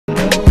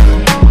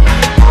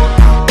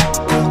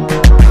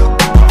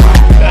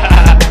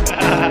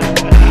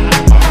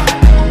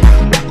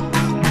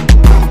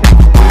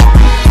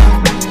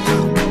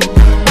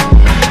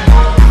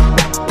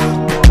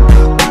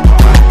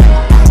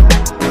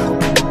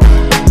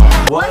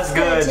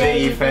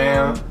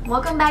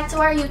Welcome back to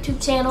our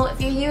YouTube channel.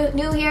 If you're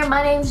new here,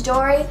 my name's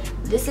Jory.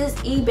 This is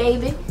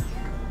E-Baby.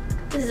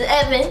 This is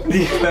Evan.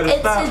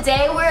 And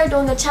today we're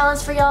doing a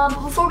challenge for y'all.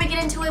 But before we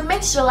get into it,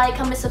 make sure to like,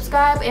 comment,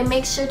 subscribe, and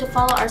make sure to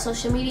follow our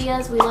social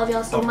medias. We love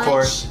y'all so much. Of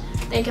course.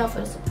 Thank y'all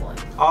for the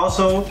support.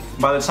 Also,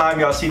 by the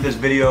time y'all see this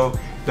video,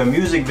 the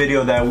music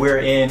video that we're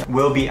in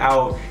will be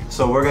out.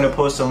 So we're gonna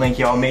post a link.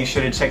 Y'all make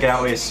sure to check it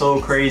out. It's so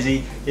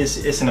crazy.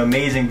 It's an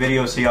amazing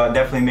video. So y'all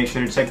definitely make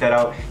sure to check that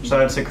out. Shout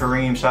out to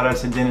Kareem. Shout out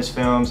to Dennis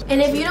Films.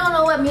 And if you don't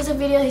know what music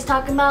video he's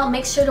talking about,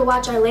 make sure to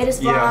watch our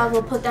latest vlog. Yeah.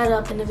 We'll put that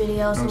up in the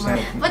video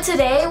somewhere. But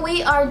today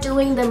we are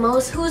doing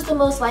who's the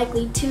most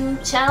likely to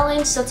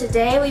challenge. So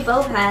today we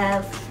both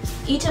have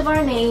each of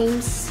our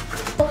names.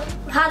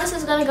 How this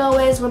is gonna go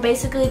is we're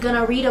basically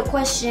gonna read a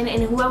question,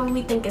 and whoever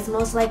we think is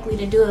most likely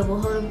to do it will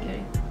hold up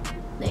their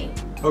name.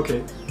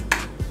 Okay.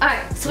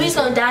 Alright, so we're just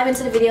gonna dive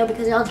into the video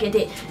because y'all get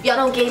it. If y'all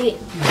don't get it,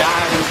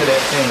 dive into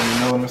that thing, you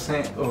know what I'm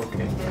saying?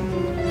 Okay.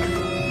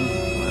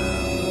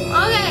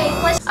 Okay,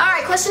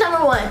 alright, question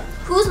number 1.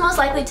 Who's most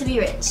likely to be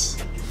rich?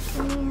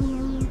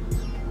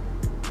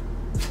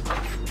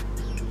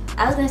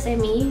 I was gonna say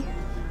me,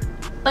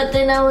 but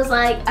then I was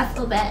like, I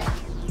feel bad.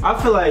 I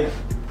feel like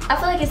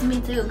it's me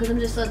too, because I'm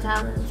just so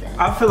talented.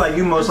 I feel like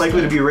you most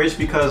likely to be rich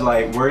because,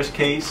 like, worst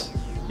case,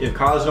 if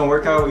college don't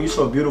work out, you're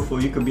so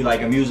beautiful, you could be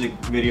like a music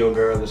video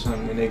girl or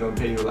something, and they're gonna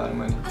pay you a lot of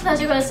money. I thought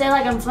you were gonna say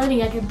like I'm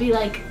funny, I could be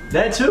like...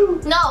 That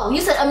too? No,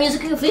 you said a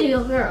music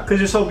video girl. Because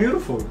you're so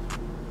beautiful.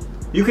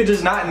 You could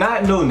just not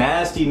no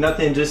nasty,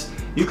 nothing, just,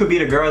 you could be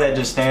the girl that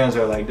just stands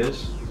there like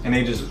this, and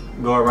they just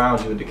go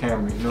around you with the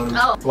camera, you know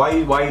what I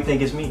mean? Why you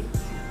think it's me?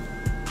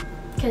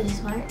 Because you're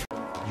smart.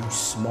 You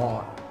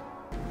smart.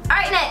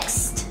 Alright,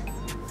 next.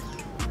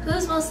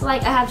 Who's most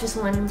like, I have just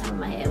one on top of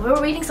my head. We're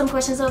reading some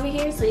questions over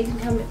here, so you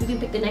can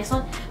pick the next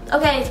one.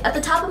 Okay, at the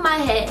top of my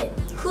head,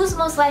 who's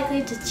most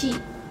likely to cheat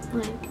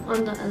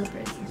on the other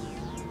person?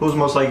 Who's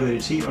most likely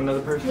to cheat on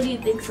another person? Who do you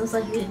think's most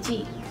likely to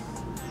cheat?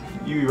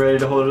 You ready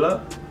to hold it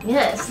up?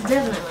 Yes,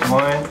 definitely.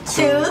 1,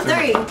 2,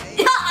 3.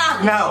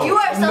 No. You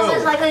are so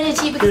much likely to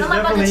cheat because I'm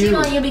about to cheat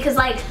on you because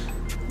like,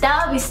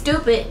 that would be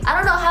stupid. I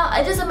don't know how,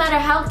 it doesn't matter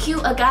how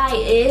cute a guy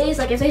is.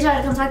 Like if they try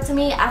to come talk to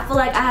me, I feel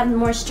like I have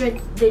more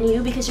strength than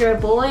you because you're a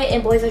boy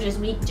and boys are just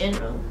weak in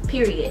general,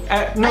 period.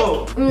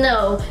 No. Like,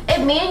 no.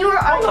 If me and you were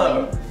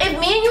arguing,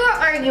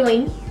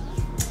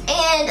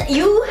 and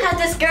you had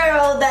this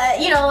girl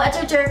that, you know, at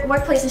your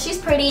workplace and she's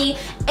pretty,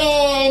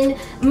 and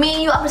me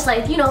and you, I was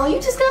like, you know,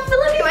 you just got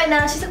feeling me right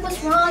now. She's like,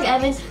 what's wrong,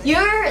 Evan?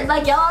 You're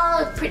like,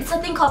 y'all,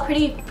 something called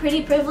pretty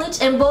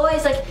privilege, and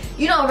boys, like,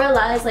 you don't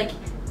realize, like,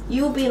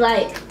 you'll be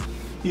like,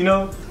 you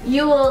know,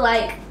 you will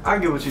like, I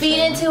get what you're feed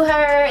saying. into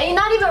her and you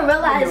not even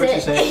realize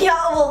it.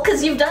 Y'all will,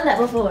 because you've done that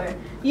before.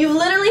 You've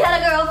literally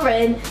had a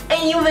girlfriend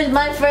and you was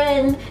my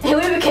friend and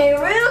we became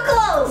real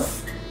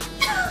close.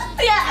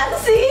 Yeah,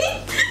 see?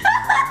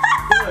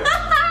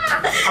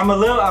 I'm a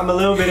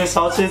little bit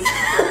insulted,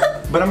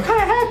 but I'm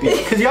kind of happy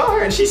because y'all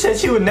heard she said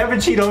she would never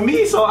cheat on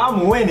me, so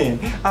I'm winning.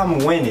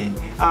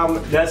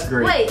 That's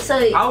great. Wait, so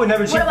I would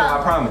never cheat on her,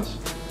 I promise.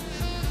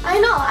 I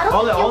know. I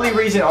don't. Only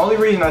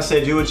reason I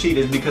said you would cheat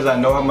is because I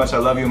know how much I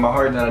love you in my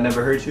heart and I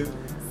never hurt you.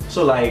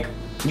 So like,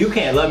 you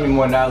can't love me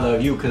more than I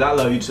love you because I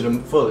love you to the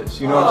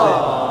fullest. You know what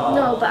I'm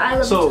saying? No, but I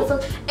love you to the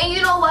fullest. And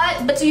you know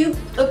what? But do you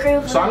agree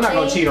with? So I'm not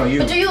gonna cheat on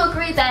you. But do you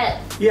agree that?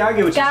 Yeah, I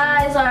get what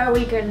guys are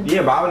weaker than.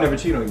 Yeah, but I would never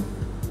cheat on you.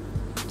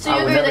 So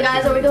you agree that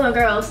guys are weaker than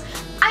girls?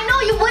 I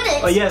know you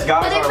wouldn't. Oh yes,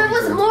 guys are weaker. But if it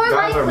was more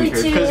likely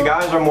to. Because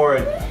guys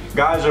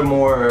are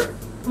more.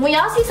 When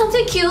y'all see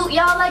something cute,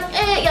 y'all like,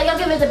 y'all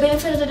give it the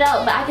benefit of the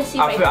doubt, but I can see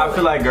I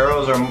feel like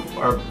girls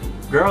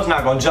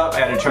not gonna jump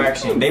at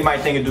attraction. They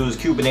might think a dude is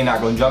cute, but they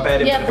not gonna jump at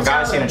it. Yeah, but if a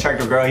guy see an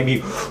attractive girl, he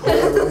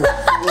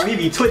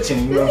be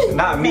twitching, you know?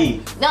 Not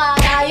me. Nah,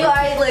 you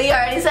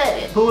already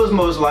said it. Who is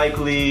most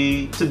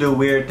likely to do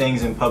weird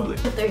things in public?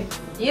 3.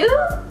 You?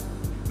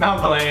 No, I'm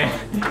playing.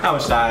 I'm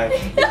shy.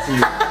 It's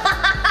you.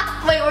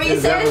 Wait, were you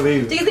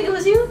serious? Do you think it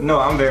was you? No,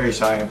 I'm very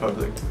shy in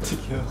public.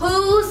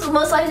 Who's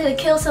most likely to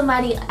kill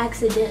somebody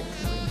accidentally?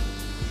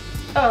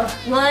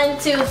 1,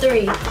 2,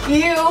 3.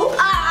 You.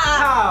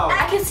 How?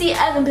 I can see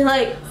Evan be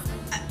like,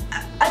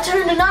 I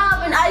turned the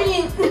knob and I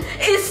didn't.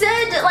 It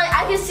said like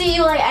I can see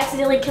you like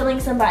accidentally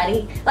killing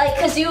somebody, like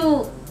cause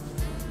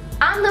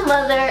I'm the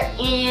mother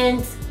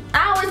and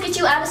I always get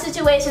you out of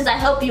situations. I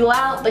help you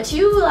out, but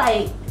you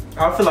like.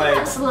 I feel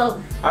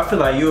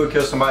like you would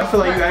kill somebody. I feel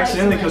like you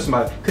accidentally kill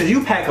somebody. Cause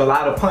you pack a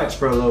lot of punch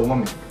for a little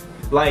woman.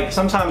 Like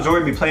sometimes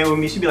Zoe be playing with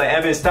me, she'd be like,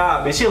 Evan,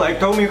 stop. And she like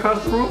throw me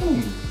across the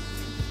room.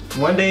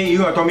 One day you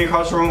gonna throw me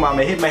across the room, I'm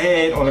gonna hit my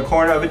head on the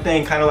corner of a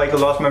thing, kinda like I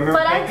lost my memory.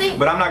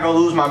 But I'm not gonna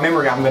lose my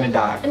memory, I'm gonna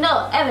die.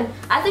 No, Evan,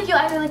 I think you'll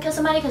accidentally kill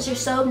somebody because you're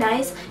so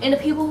nice, and the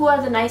people who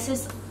are the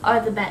nicest are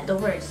the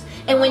worst.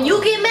 And when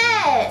you get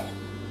mad,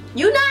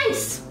 you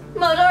nice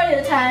majority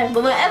of the time.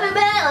 But when Evan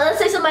mad, let's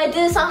say somebody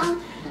did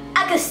something,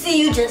 I could see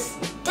you just,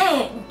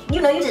 dang,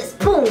 you know, you just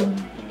boom.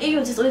 And you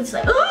just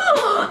like,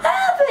 oh,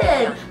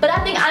 Evan. But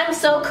I think I'm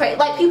so crazy.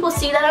 Like people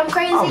see that I'm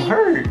crazy. I'm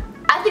hurt.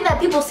 I I think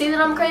that people see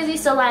that I'm crazy,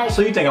 so like.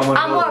 So you think I'm one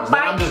of those?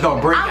 I'm just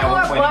gonna break at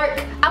one point.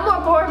 I'm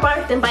more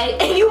bark than bite,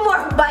 and you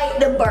more bite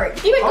than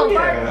bark. You ain't gonna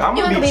bark. I'm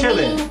gonna be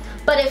chilling. Mean,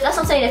 but if that's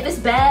what I'm saying, if it's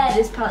bad,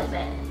 it's probably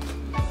bad.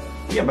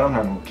 Yeah, but I'm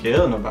not gonna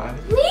kill nobody.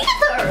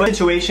 Neither. But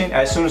situation,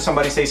 as soon as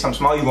somebody say something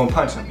small, you gonna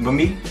punch them. But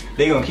me,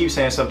 they gonna keep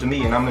saying stuff to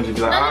me, and I'm gonna just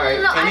be like, all right.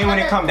 And then when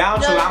it come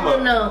down to it, I'm a.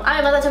 No,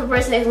 I'm not that type of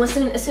person. As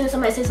soon as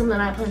somebody says something,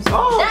 I punch them.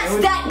 Oh, that's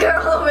that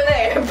girl over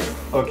there.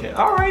 Okay,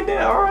 all right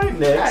then, all right,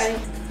 next. All right.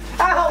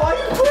 Ow, why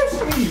you push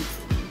me?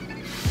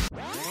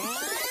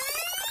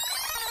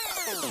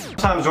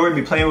 Sometimes Jory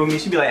be playing with me,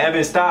 she be like,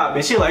 Evan, stop.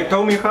 And she like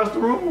throw me across the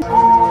room.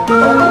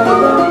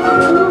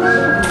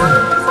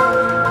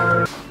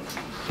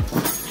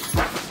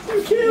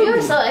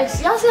 You're so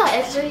extra. Y'all see how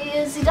extra he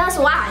is? See, that's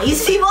why. You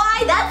see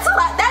why? That's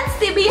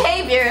the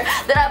behavior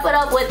that I put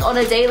up with on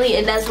a daily,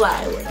 and that's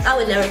why I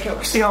would never kill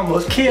him. She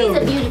almost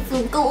killed me. He's a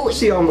beautiful boy.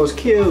 She almost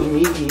killed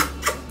me.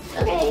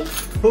 Okay.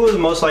 Who is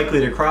most likely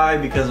to cry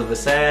because of a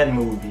sad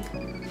movie?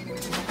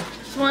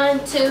 1,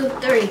 2,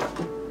 3. Go.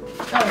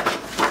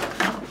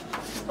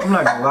 I'm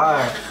not gonna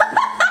lie.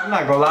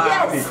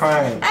 Yes. I'll be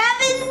crying.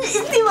 Evan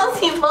is the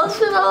most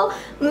emotional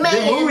man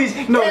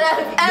that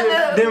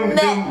I've ever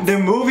met. The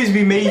movies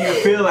be making you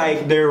feel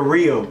like they're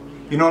real.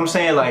 You know what I'm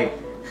saying? Like,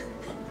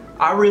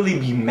 I really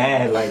be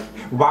mad. Like,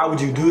 why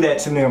would you do that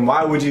to them?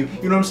 Why would you?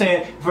 You know what I'm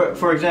saying?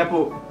 For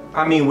example,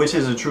 I mean, which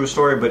is a true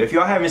story, but if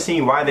y'all haven't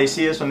seen Why They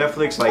See Us on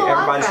Netflix, like,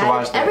 everybody should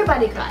watch that.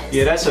 Everybody cries.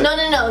 Yeah, that's a...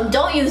 No,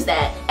 don't use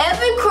that.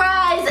 Evan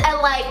cries at,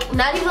 like,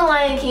 not even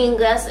Lion King,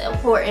 that's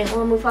important,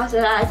 when we watch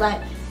the eyes,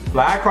 like...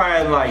 Like, I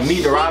cried in, like,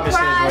 Meet the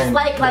Robinsons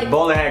when the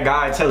bowler hat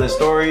guy tell his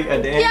story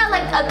at the end. Yeah,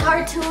 like a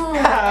cartoon.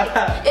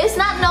 Like, it's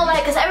not no,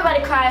 like, because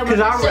everybody cried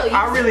when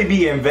I really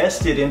be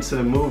invested into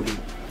the movie.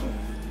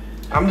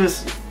 I'm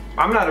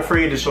not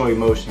afraid to show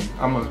emotion.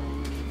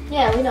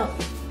 Yeah, we know.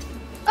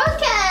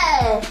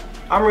 Okay!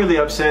 I'm really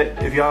upset.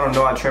 If y'all don't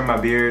know, I trimmed my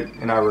beard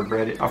and I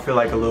regret it. I feel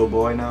like a little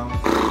boy now.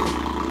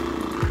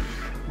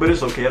 But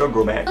it's okay, it'll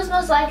grow back. Who's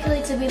most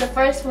likely to be the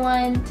first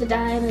one to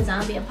die in a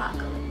zombie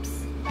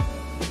apocalypse?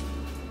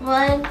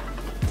 1, 2,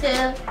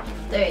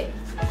 3.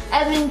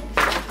 Evan,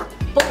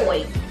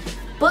 boy.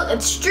 Book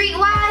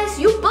streetwise,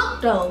 you book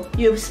though.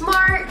 You're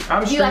smart.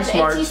 I'm street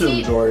smart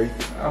too, Jory.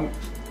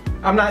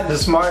 I'm not the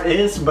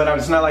smartest, but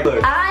it's not like,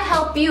 look. I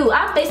help you.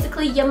 I'm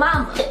basically your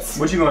mama.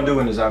 What you gonna do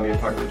in the zombie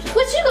apocalypse?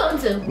 What you gonna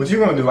do? What you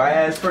gonna do? I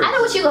asked first. I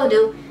know what you gonna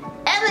do.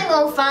 Evan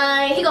gonna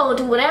find, he gonna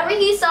do whatever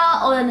he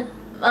saw on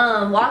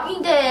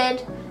Walking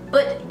Dead,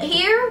 but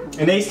here.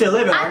 And they still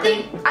living, I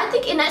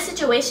think in that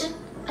situation,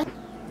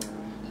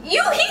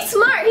 he's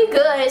smart, he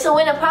good. So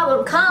when a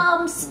problem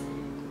comes,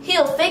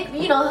 he'll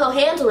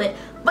handle it.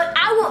 But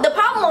the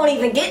problem won't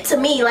even get to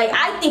me. Like,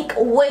 I think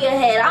way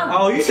ahead.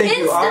 You think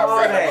you all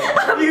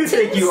that. You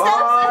think you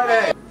all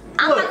that.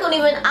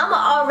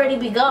 I'ma already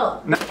be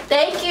gone. No.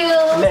 Thank you.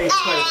 Next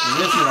question.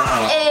 Listen.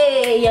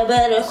 Hey, you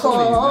better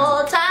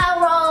call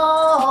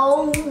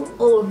Tyrone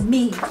or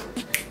me.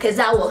 Cause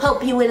I will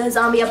help you in a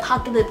zombie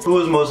apocalypse. Who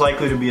is most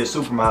likely to be a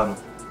supermodel?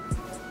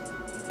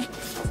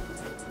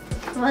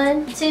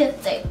 1, 2,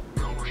 3.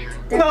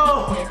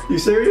 No! You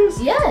serious?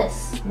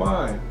 Yes.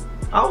 Why?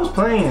 I was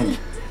playing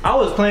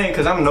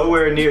because I'm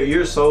nowhere near.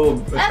 You're so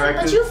attractive. Evan,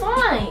 but you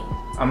fine.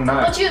 I'm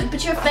not.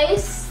 But your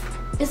face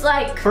is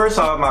like. First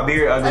off, my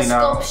beard ugly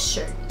now.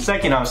 Sculpture.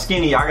 Second, I'm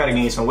skinny. I gotta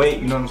gain some weight.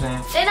 You know what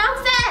I'm saying? And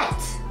I'm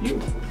fat.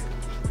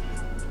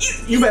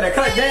 You better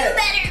cut that. You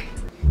better.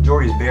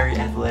 Jory's very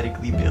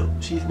athletically built.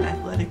 She's an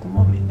athletic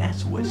woman.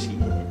 That's what she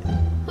is.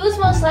 Who's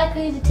most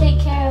likely to take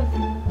care of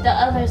the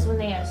others when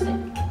they are sick?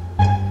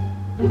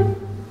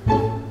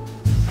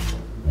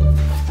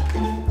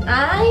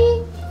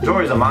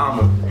 Jory's a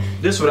mama.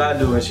 This is what I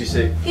do when she's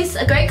sick. He's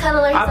a great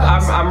cuddler.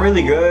 I'm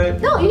really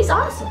good. No, he's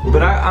awesome.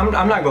 But I'm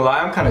not gonna lie,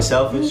 I'm kind of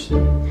selfish.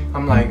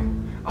 I'm like,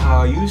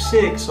 oh, you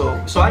sick, so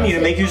I need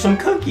to make you some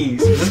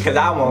cookies. Just because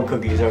I want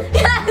cookies. That's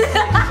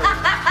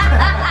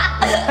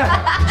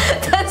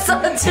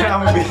so true.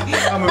 I'm gonna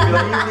be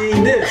like, you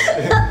need this.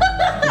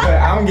 But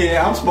I'm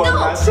spoiling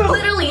myself.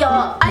 Literally,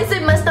 y'all. I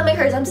said my stomach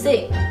hurts, I'm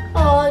sick.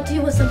 Oh, do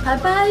you want some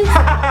Popeyes?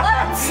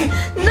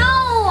 What?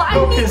 No,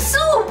 I need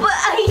soup.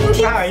 I need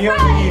fries. You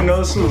don't need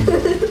no soup.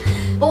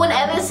 But when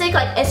Evan's sick,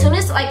 like as soon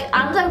as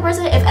I'm the type of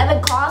person, if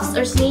Evan coughs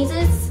or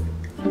sneezes,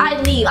 I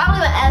leave. I don't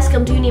even ask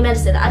him, do you need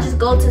medicine? I just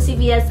go to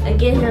CVS and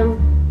get him.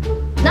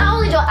 Not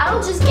only do I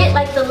don't just get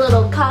like the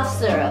little cough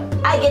syrup,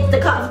 I get the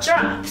cough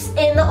drops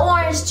and the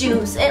orange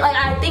juice. And like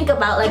I think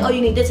about like, oh,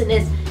 you need this and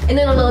this, and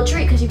then a little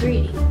treat because you're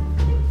greedy.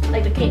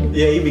 Like the candy.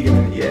 Yeah, you be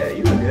giving. Yeah,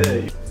 you be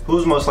good.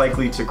 Who's most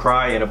likely to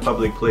cry in a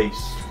public place?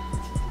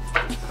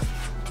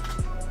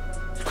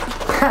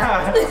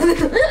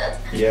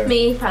 Yeah.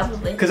 Me,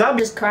 probably. Cause I'm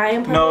just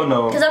crying. No.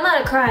 Because I'm not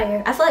a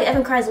crier. I feel like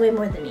Evan cries way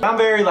more than me. I'm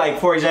very like,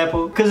 for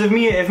example, cause if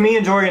me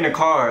and Jory in the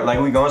car, like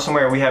we going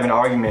somewhere and we have an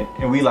argument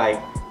and we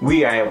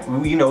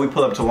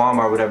pull up to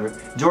Walmart or whatever.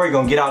 Jory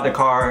gonna get out the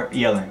car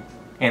yelling,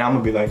 and I'm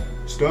gonna be like,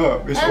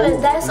 stop. It's Evan,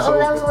 over.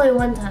 that was only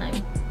one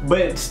time.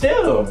 But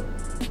still.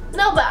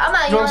 No, but I'm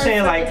not. You know what I'm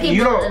saying? Like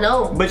you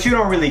don't, but you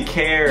don't really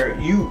care.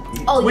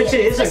 Which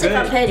is a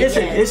good.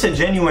 It's a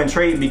genuine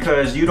trait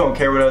because you don't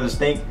care what others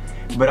think.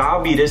 But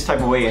I'll be this type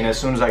of way, and as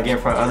soon as I get in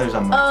front of others,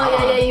 I'm like,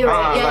 yeah, you're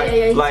right.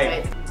 You're like,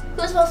 right.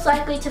 Who's most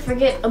likely to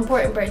forget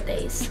important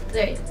birthdays?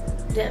 Very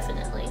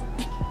definitely.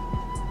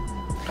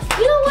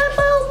 You know what,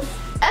 Bo?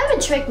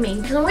 Evan tricked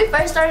me because when we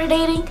first started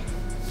dating,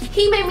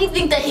 he made me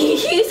think that he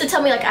used to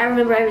tell me like I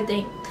remember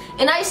everything,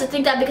 and I used to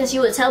think that because he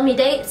would tell me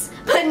dates.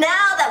 But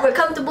now that we're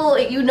comfortable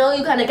and you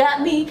kind of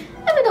got me,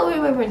 Evan don't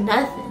remember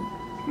nothing.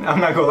 I'm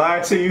not gonna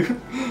lie to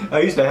you. I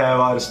used to have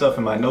all the stuff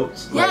in my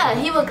notes. Yeah,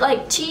 he would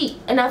like cheat,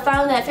 and I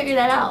figured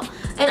that out.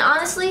 And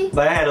honestly,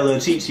 like I had a little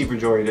cheat sheet for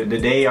Jory. The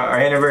day, our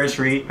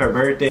anniversary, her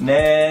birthday.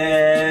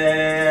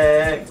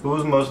 Next,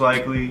 who's most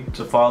likely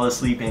to fall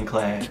asleep in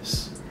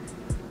class?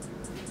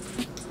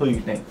 Who do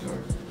you think, Jory?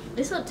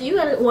 It's up to you.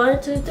 Got it.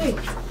 1, 2, 3.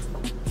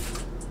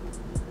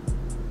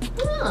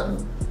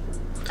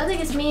 I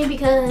think it's me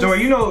because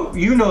Jory, you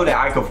know that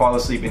I could fall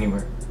asleep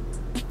anywhere.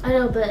 I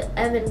know, but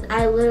Evan,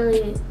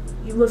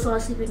 you would fall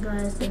asleep in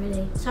class every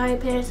day. Sorry,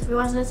 parents, if you're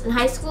watching this. In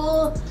high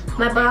school,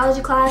 my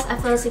biology class, I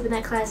fell asleep in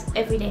that class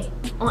every day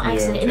on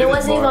accident. Yeah, and it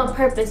wasn't even on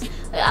purpose.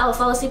 Like, I would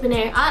fall asleep in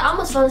there. I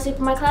almost fell asleep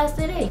in my class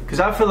today. Because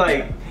I feel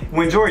like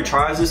when Jory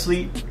tries to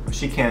sleep,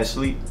 she can't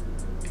sleep.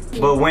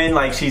 Yeah. But when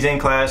like she's in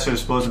class or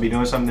supposed to be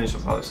doing something, she'll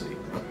fall asleep.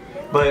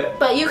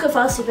 But you could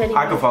fall asleep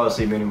anywhere. I could fall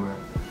asleep anywhere.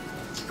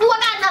 Oh, I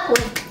got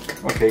another one.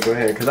 Okay, go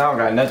ahead, because I don't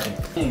got nothing.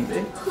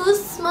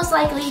 Who's most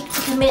likely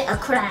to commit a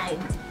crime?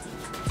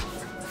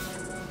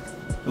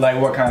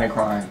 Like what kind of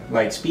crime?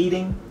 Like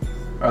speeding?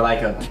 Or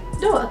like a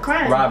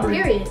crime. Robbery.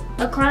 Period.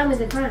 A crime is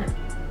a crime.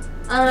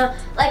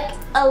 Like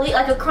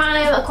a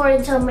crime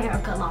according to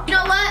America law. You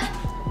know what?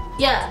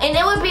 Yeah, and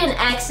it would be an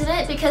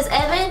accident because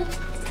Evan,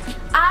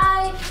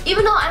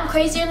 even though I'm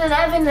crazier than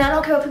Evan and I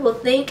don't care what people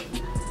think,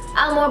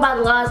 I'm more about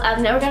the laws.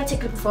 I've never got a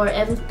ticket before.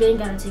 Evan's been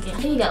got a ticket. I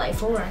think he got like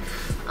 4.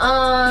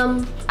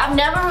 I've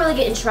never really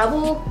get in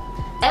trouble.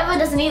 Evan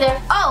doesn't either.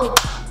 Oh,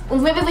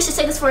 maybe we should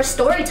say this for a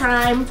story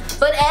time.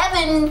 But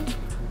Evan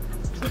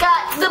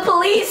got the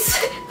police.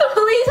 The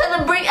police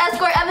had to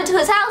escort Evan to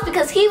his house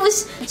because he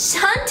was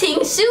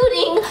hunting,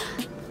 shooting.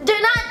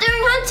 They're not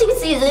during hunting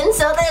season,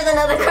 so there's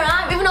another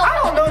crime. Even though I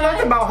don't know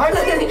nothing about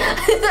hunting.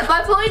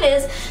 My point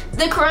is,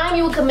 the crime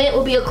you would commit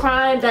would be a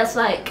crime that's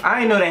like. I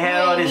didn't know they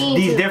had all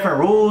these different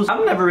rules.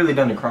 I've never really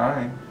done a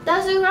crime.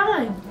 That's a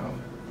crime.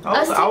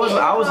 I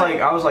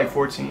was like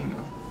 14.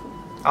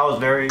 I was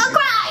very. A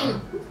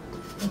crime.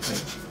 Okay.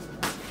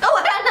 Oh,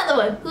 I got another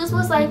one. Who's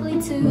most likely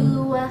to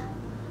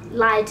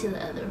lie to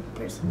the other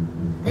person?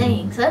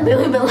 Thanks. I've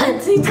really been lying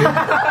to you.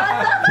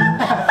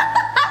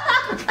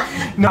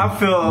 No,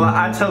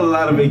 I tell a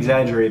lot of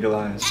exaggerated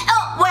lies.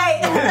 Oh,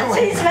 wait.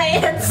 Change my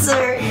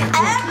answer.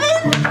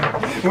 Evan?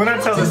 When I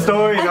tell the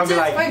story, I'll be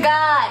like,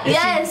 forgot.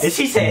 Yes. And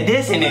she said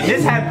this and then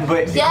this happened,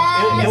 but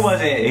yes. it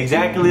wasn't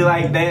exactly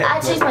like that. I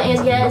changed my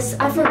answer. Yes,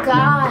 I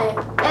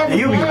forgot. Evan,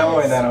 you be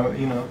knowing that,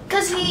 you know.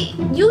 Cause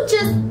you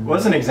just.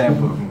 What's an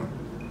example of one?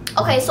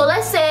 Okay, so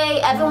let's say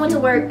Evan went to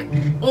work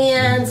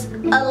and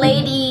a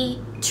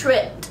lady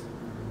tripped.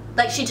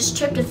 Like she just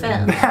tripped and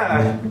fell.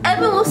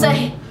 Evan will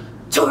say,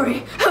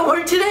 Jory, at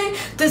work today,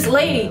 this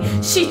lady,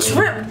 she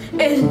tripped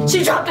and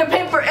she dropped her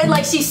paper and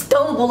like she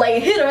stumbled,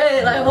 like hit her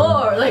head like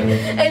hard, like,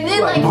 and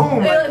then like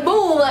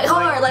boom, like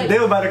hard, like they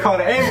were about to call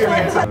the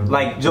ambulance.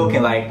 Like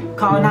joking, like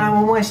call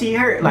 911, she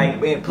hurt, like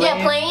playing.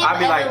 Yeah, playing. I'd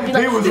be like,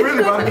 they was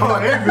really about to call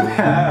the ambulance.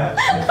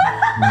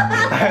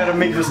 I had to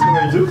make this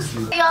story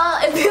juicy. Y'all,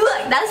 if you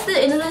like, that's the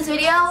end of this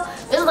video.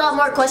 There's a lot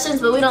more questions,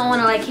 but we don't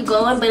want to like keep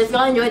going. But if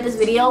y'all enjoyed this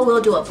video,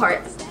 we'll do a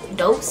part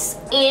dose.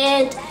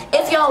 And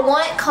if y'all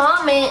want,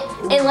 comment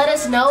and let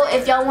us know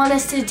if y'all want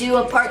us to do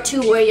a part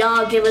 2 where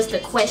y'all give us the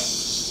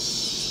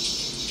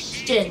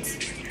questions.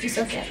 You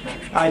suck at that.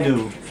 I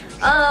do.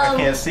 I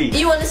can't see.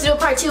 You want us to do a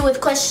part 2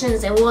 with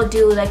questions, and we'll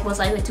do like most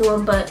likely to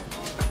them. But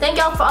thank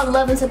y'all for all the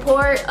love and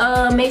support.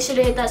 Make sure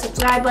to hit that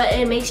subscribe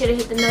button. Make sure to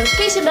hit the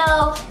notification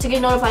bell to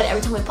get notified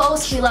every time we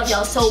post. We love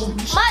y'all so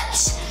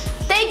much.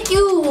 Thank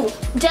you,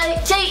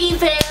 JE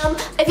fam.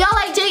 If y'all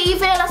like JE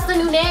fam, that's the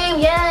new name.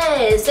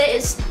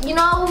 Yes, you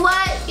know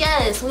what?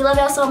 Yes, we love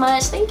y'all so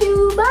much. Thank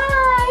you.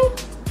 Bye.